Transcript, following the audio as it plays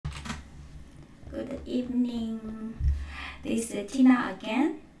Good evening. This is Tina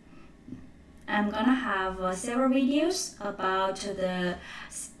again. I'm gonna have several videos about the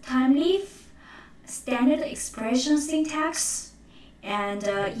Thymeleaf standard expression syntax, and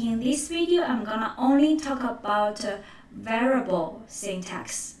in this video I'm gonna only talk about variable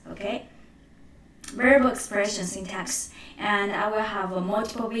syntax, okay? Variable expression syntax, and I will have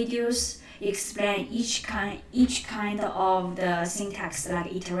multiple videos explain each kind of the syntax,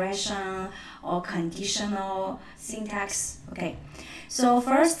 like iteration or conditional syntax. Okay, so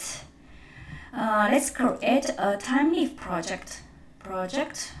first let's create a Thymeleaf project.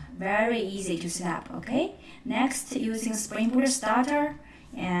 Very easy to set up. Okay, next, using Spring Boot Starter,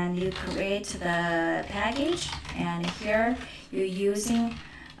 and you create the package, and here you're using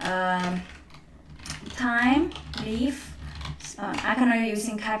Thymeleaf. I cannot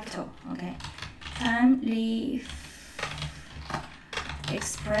using capital. Okay, Thymeleaf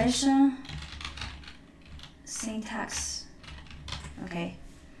expression syntax. Okay,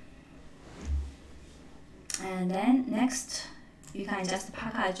 and then next, you can just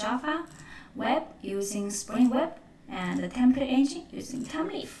pack a Java web using Spring Web, and the template engine using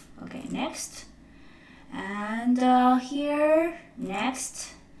Thymeleaf. Okay, next, and here,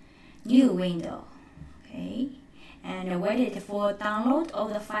 next, new window. Okay, and wait it for download all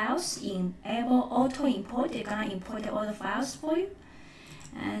the files. Enable auto import. It's gonna import all the files for you,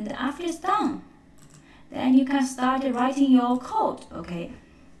 and after it's done, then you can start writing your code. Okay,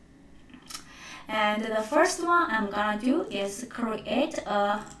 and the first one I'm gonna do is create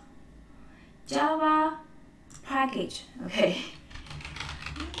a Java package. Okay,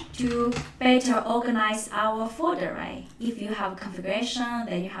 to better organize our folder, right? If you have configuration,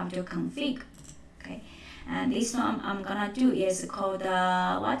 then you have to config. Okay, and this one I'm gonna do is called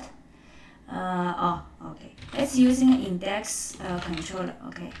what? Okay, let's using index controller.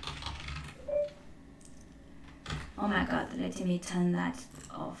 Okay. Oh my God, let me turn that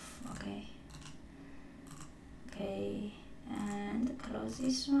off. Okay. Okay, and close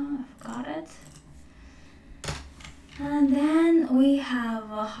this one. I forgot it. And then we have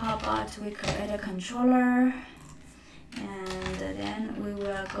how about we create a controller, and then we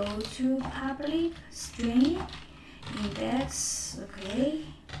will go to public string index. Okay,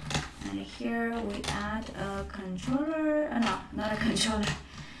 and here we add a controller. No, not a controller.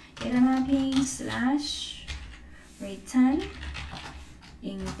 Data mapping / return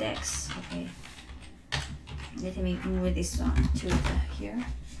index. Okay, let me move this one to here.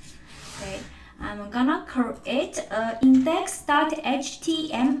 Okay, I'm gonna create a index.html.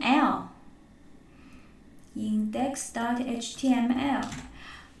 Index.html.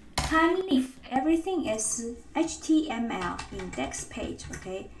 Thymeleaf, everything is HTML index page.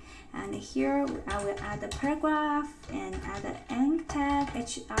 Okay, and here I will add a paragraph and add an anchor tag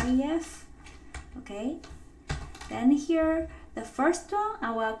href. Okay, then here the first one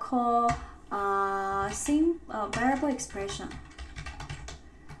I will call variable expression.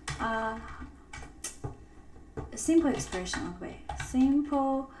 Simple expression. Okay,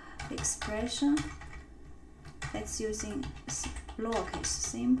 simple expression. Let's using lowercase.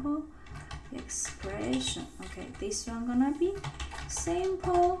 Simple expression. Okay, this one gonna be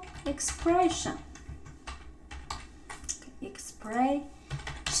simple expression. Okay,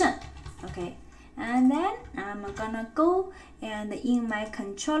 expression. Okay, and then I'm gonna go, and in my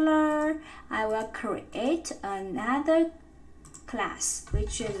controller I will create another class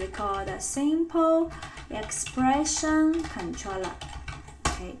which is called a simple expression controller.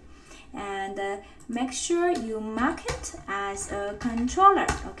 Okay, and make sure you mark it as a controller.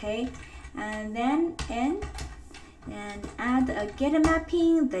 Okay, and then and add a get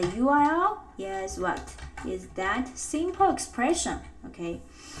mapping. The URL is what is that simple expression. Okay,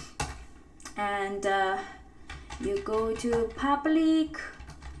 and you go to public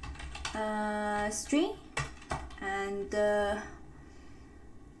string, and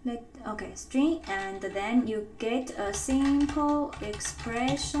string, and then you get a simple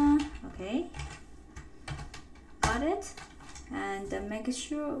expression. Okay, got it. And make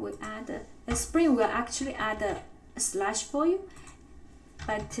sure we add a Spring will actually add a slash for you,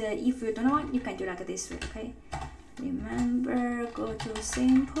 but if you don't want, you can do like this way. Okay, remember, go to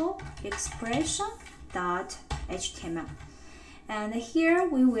simple expression .html, and here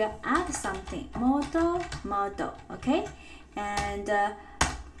we will add something, model. Okay, and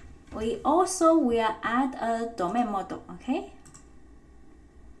we also will add a domain model. Okay,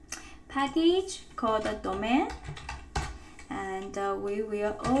 package called domain, and we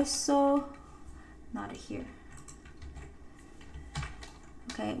will also not here.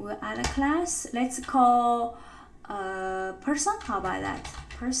 Okay, we'll add a class. Let's call person. How about that?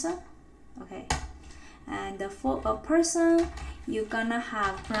 Person. Okay. And for a person, you're gonna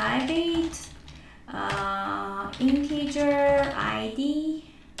have private integer ID,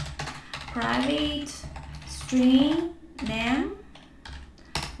 private string name.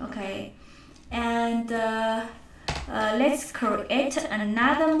 Okay, and let's create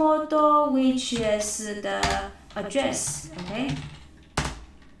another model which is the address. Okay,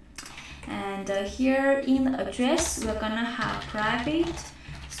 and here in the address we're gonna have private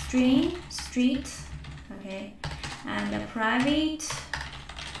string street. Okay, and the private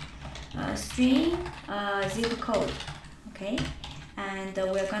string zip code. Okay, and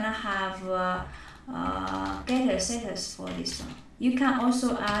we're gonna have getter setters for this one. You can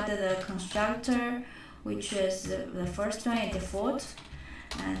also add the constructor, which is the first one is default,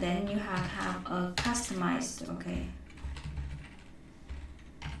 and then you have a customized. Okay,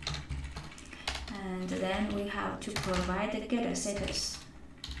 and then we have to provide the getter setters.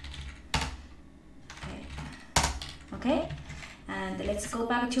 Okay, and let's go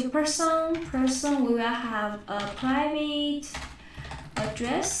back to person. Person, we will have a private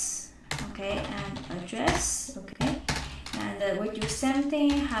address. Okay, and address. Okay, and we do same thing,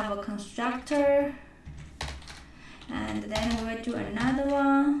 have a constructor, and then we'll do another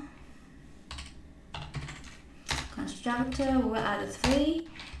one. Constructor, we'll add 3,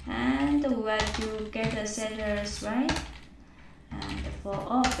 and we'll do getter setters, right? And for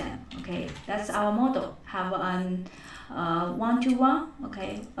all of them. Okay, that's our model. Have an one-to-one,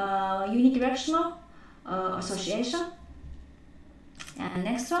 okay, unidirectional association. And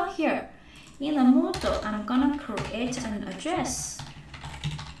next one here, in the model, I'm gonna create an address.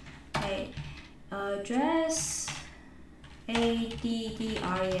 Okay, address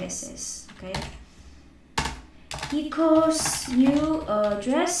address. Okay, equals new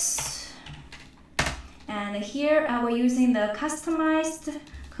address. And here I will using the customized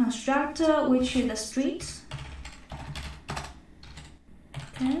constructor, which is the street.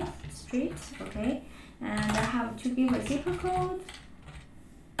 10th street, okay. And I have to give a zip code.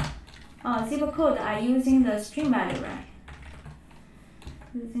 Oh, zip code I'm using the string value, right?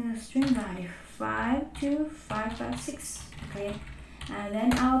 Using the string value 52556, okay. And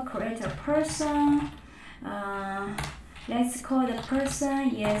then I'll create a person. Let's call the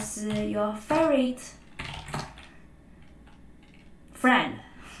person yes your favorite friend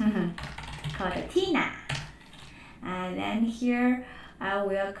called Tina. And then here I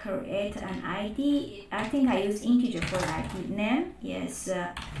will create an ID. I think I use integer for the ID name. Yes,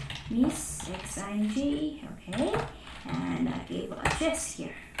 Miss XING. Okay, and I give address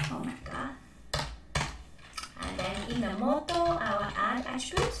here. Oh my god. And then in the model, I will add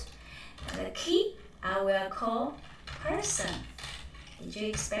attributes. The key I will call person. Did you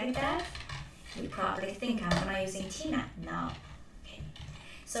expect that? You probably think I'm gonna using Tina. No. Okay.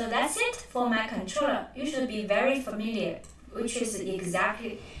 So that's it for my controller. You should be very familiar, which is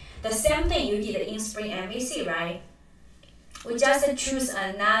exactly the same thing you did in Spring MVC, right? We just choose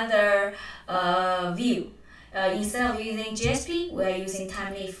another view. Instead of using GSP, we're using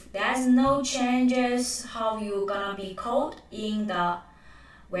Thymeleaf. There's no changes how you gonna be code in the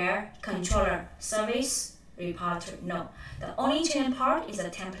where controller service repository. No, the only change part is a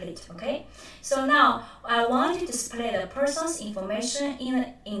template. Okay, so now I want to display the person's information in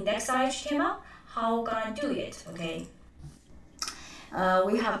the index.html. How gonna do it? Okay,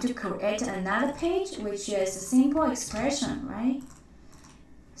 we have to create another page which is simple expression, right?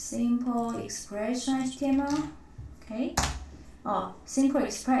 Simple expression HTML. Okay. Oh, simple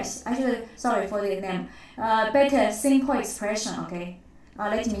express. Actually, sorry for the name. Better simple expression. Okay.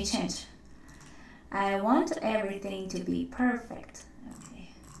 Let me change. I want everything to be perfect.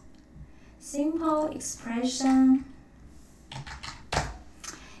 Okay. Simple expression.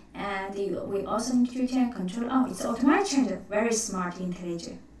 And we also need to change control. Oh, it's automatic change. Very smart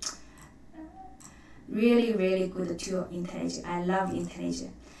IntelliJ. Really, really good tool, IntelliJ. I love IntelliJ.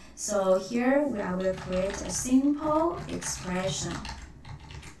 So here I will create a simple expression.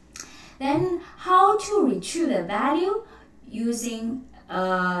 Then how to retrieve the value using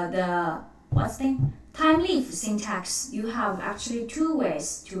the Thymeleaf syntax. You have actually 2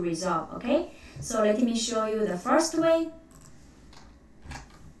 ways to resolve. Okay, so let me show you the first way.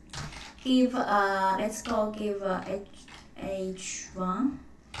 Give let's go give h1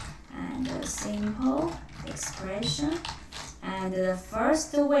 and a simple expression. And the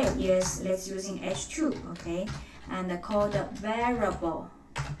first way is let's using h2, okay, and call the variable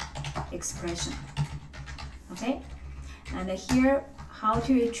expression. Okay, and here how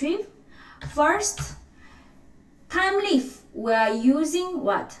to retrieve. First, Thymeleaf, we are using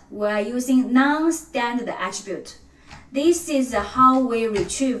what? We are using non-standard attribute. This is how we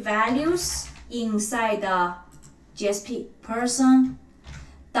retrieve values inside the GSP person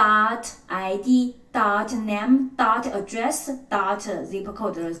dot ID dot name dot address dot zip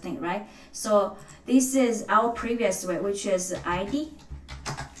code, those thing, right? So this is our previous way, which is ID.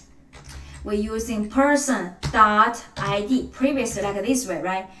 We're using person dot ID previously like this way,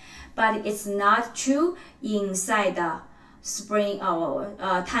 right? But it's not true inside the Spring or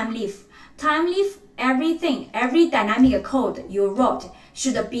Thymeleaf. Thymeleaf, every dynamic code you wrote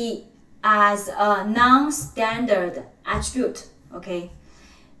should be as a non-standard attribute. Okay,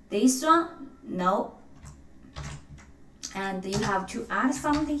 this one no. And you have to add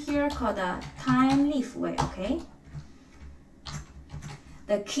something here called a Thymeleaf way. Okay,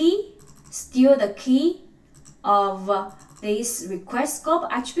 the key, still the key of this request scope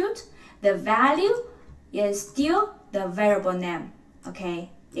attribute, the value is still the variable name. Okay,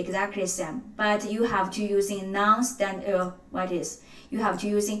 exactly the same, but you have to using non-standard you have to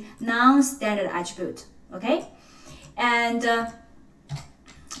using non-standard attribute. Okay, and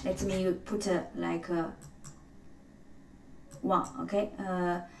let me put like 1. Okay,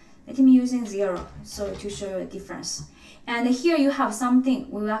 let me using 0 so to show you a difference. And here you have something,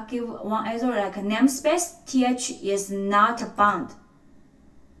 we will give one error like a namespace th is not bound.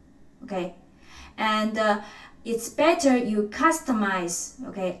 Okay, and it's better you customize.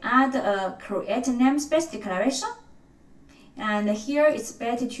 Okay, add a create namespace declaration, and here it's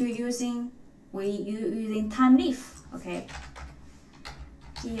better to using Thymeleaf. Okay,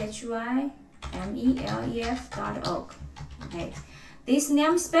 thymeleaf.org. Okay, this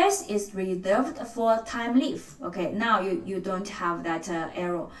namespace is reserved for Thymeleaf. Okay, now you don't have that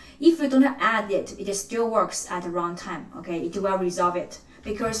error. If you don't add it, it still works at runtime. Okay, it will resolve it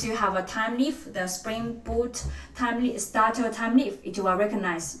because you have a Thymeleaf, the Spring Boot Thymeleaf, starter Thymeleaf. It will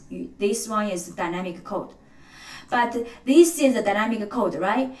recognize this one is dynamic code. But this is the dynamic code,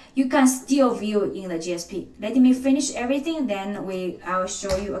 right? You can still view in the GSP. Let me finish everything, then I will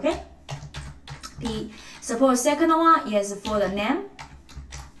show you. Okay. Suppose second one is for the name.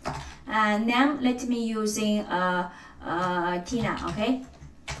 And name, let me using Tina. Okay.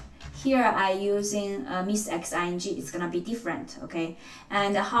 Here I using Miss XING. It's gonna be different. Okay.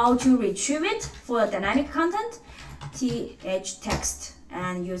 And how to retrieve it for dynamic content? th text.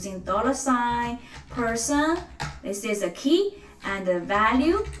 And using $, person, this is a key, and the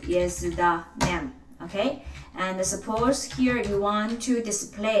value is the name. Okay, and suppose here you want to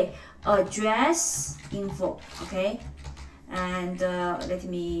display address info. Okay, and let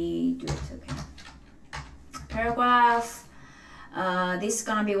me do it. Okay, paragraph, this is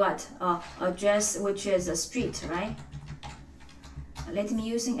gonna be what? Address, which is a street, right? Let me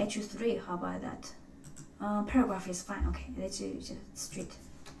using h3. How about that? Paragraph is fine. Okay, let's use street.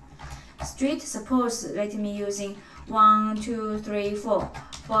 Street, suppose let me using 1, 2, 3, 4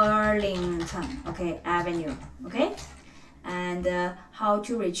 Burlington. Okay, Avenue. Okay, and how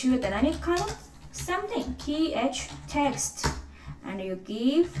to retrieve dynamic content? Same thing. th text, and you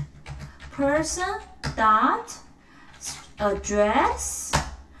give person dot address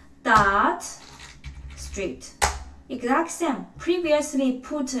dot street. Exact same. Previously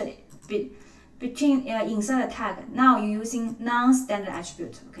put between inside the tag. Now you're using non-standard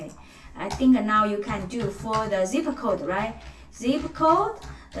attribute. Okay, I think now you can do for the zip code, right? Zip code,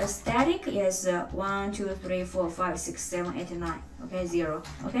 the static is 1, 2, 3, 4, 5, 6, 7, 8, 9. Okay, 0.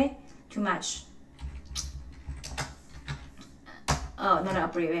 Okay, too much. Oh, not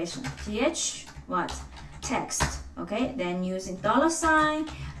abbreviation. th what? Text. Okay, then using $,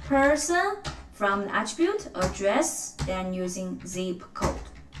 person from the attribute, address, then using zip code.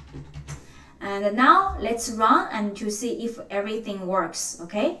 And now let's run and to see if everything works.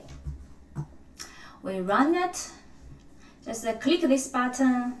 Okay, we run it. Just click this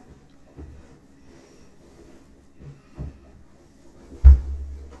button.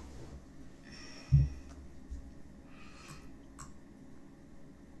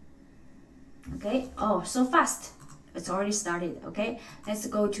 Okay, oh, so fast. It's already started. Okay, let's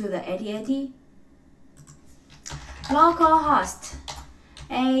go to the 8080. Localhost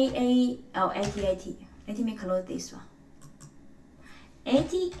 8080. Let me close this one.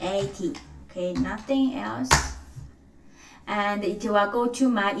 8080. Okay, nothing else. And it will go to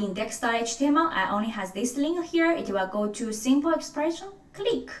my index.html. I only has this link here. It will go to simple expression.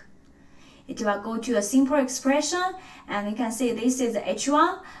 Click. It will go to a simple expression, and you can see this is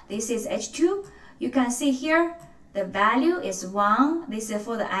h1, this is h2. You can see here the value is 1. This is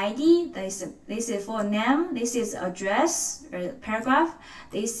for the ID. This is for name. This is address, paragraph.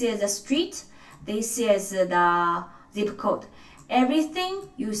 This is the street. This is the zip code. Everything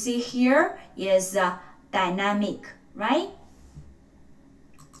you see here is dynamic, right?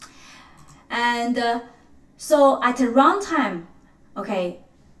 And so at the runtime, okay,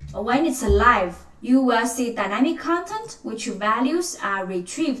 when it's live, you will see dynamic content, which values are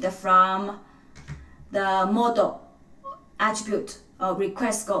retrieved from the model attribute or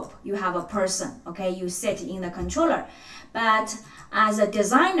request scope. You have a person, okay, you set in the controller. But as a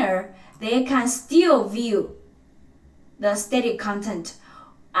designer, they can still view the static content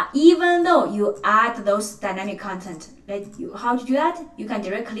even though you add those dynamic content. How to do that? You can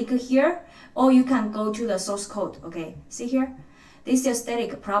directly click here, or you can go to the source code. Okay, see here? This is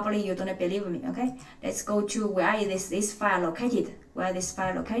static. Probably you don't believe me. Okay, let's go to where is this file located. Where this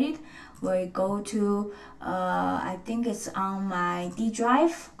file located? We go to I think it's on my D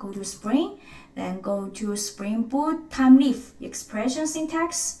drive. Go to Spring, then go to Spring Boot Thymeleaf expression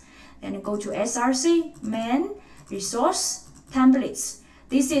syntax, then go to src main resource templates.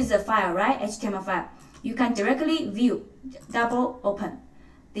 This is the file, right? HTML file. You can directly view, double open.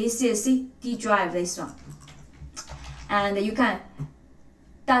 This is D drive, this one. And you can,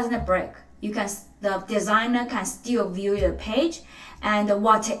 doesn't break. You can, the designer can still view the page, and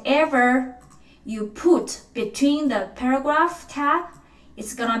whatever you put between the paragraph tag,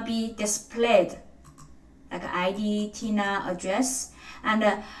 it's gonna be displayed, like ID, Tina, address. And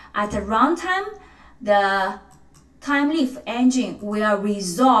at the runtime, the Thymeleaf engine will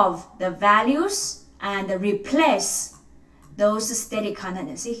resolve the values and replace those static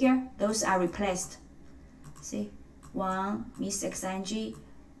content. See here? Those are replaced. See? 1, Miss XNG,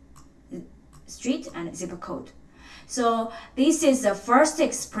 street, and zip code. So this is the first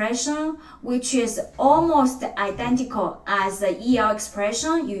expression, which is almost identical as the EL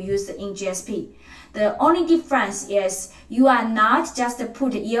expression you used in GSP. The only difference is you are not just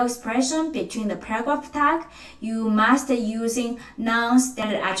put EL expression between the paragraph tag. You must using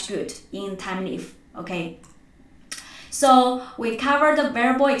non-standard attribute in Thymeleaf. Okay. So we covered the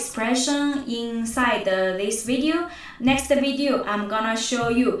variable expression inside this video. Next video, I'm gonna show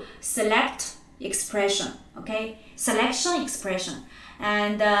you select expression. Okay, selection expression.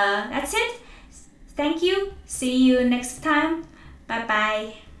 And that's it. Thank you. See you next time. Bye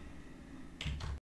bye.